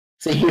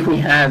So here we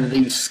have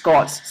the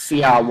Scott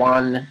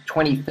CR1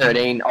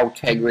 2013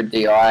 Ultegra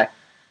DI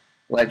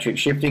electric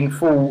shifting,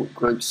 full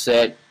group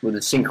set with a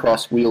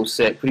Syncross wheel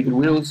set. Pretty good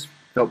wheels,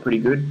 felt pretty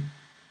good,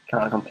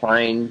 can't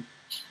complain.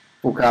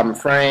 Full carbon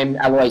frame,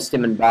 alloy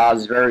stem and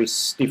bars, very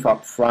stiff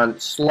up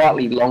front,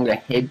 slightly longer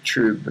head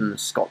tube than the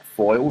Scott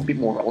foil, a bit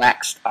more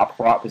relaxed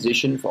upright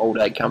position for all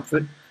day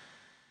comfort.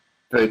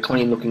 Very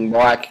clean looking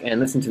bike, and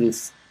listen to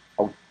this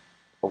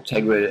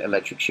Ultegra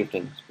electric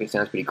shifting, it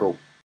sounds pretty cool.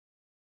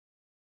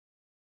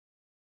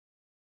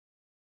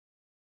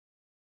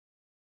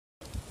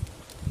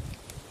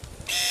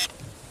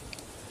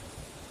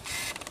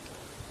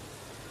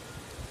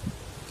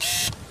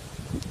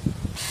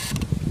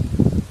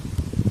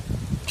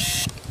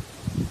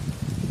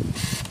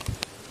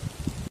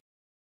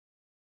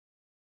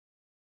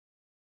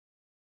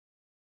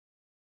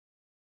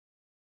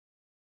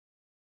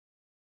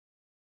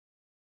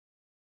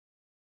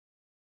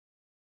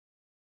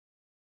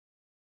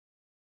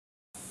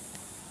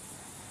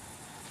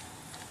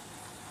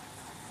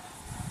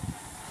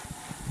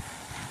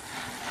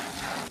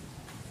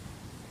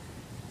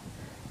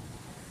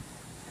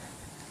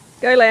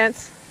 Go,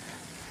 Lance.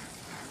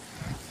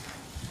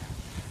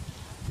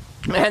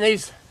 Man,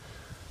 these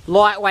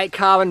lightweight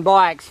carbon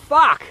bikes,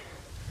 fuck!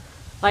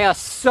 They are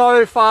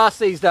so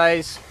fast these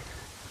days.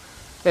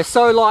 They're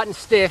so light and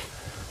stiff.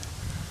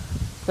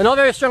 They're not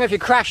very strong if you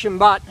crash them,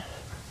 but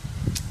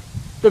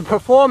the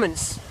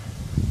performance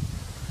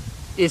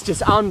is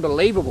just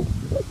unbelievable.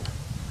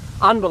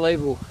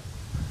 Unbelievable.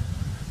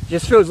 It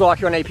just feels like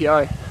you're on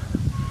EPO.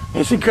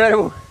 It's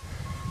incredible.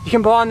 You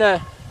combine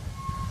the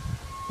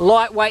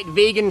lightweight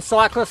vegan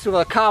cyclist with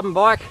a carbon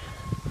bike,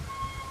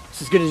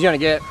 it's as good as you're gonna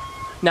get,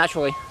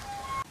 naturally.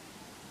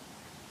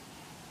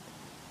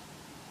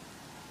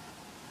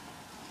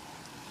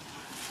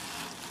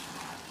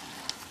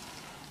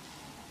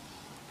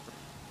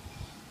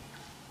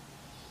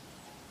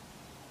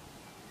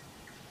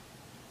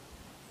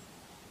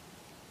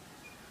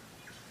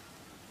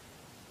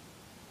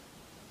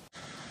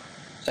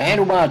 So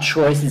handlebar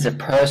choice is a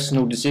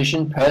personal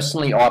decision.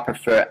 Personally, I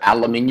prefer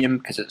aluminium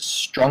because it's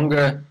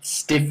stronger,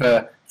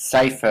 stiffer,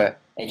 safer,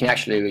 and you can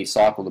actually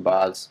recycle the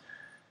bars.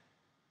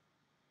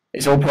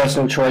 It's all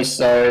personal choice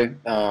though.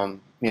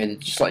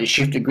 Just like your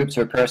shifter grips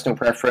are a personal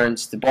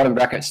preference. The bottom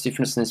bracket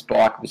stiffness in this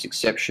bike was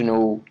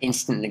exceptional.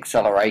 Instant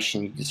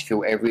acceleration, you just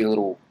feel every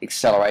little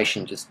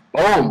acceleration just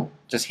boom,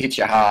 just hits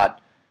you hard.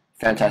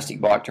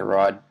 Fantastic bike to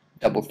ride.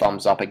 Double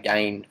thumbs up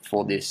again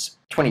for this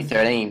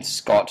 2013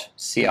 Scott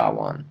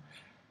CR1.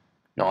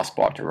 Nice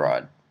bike to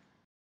ride.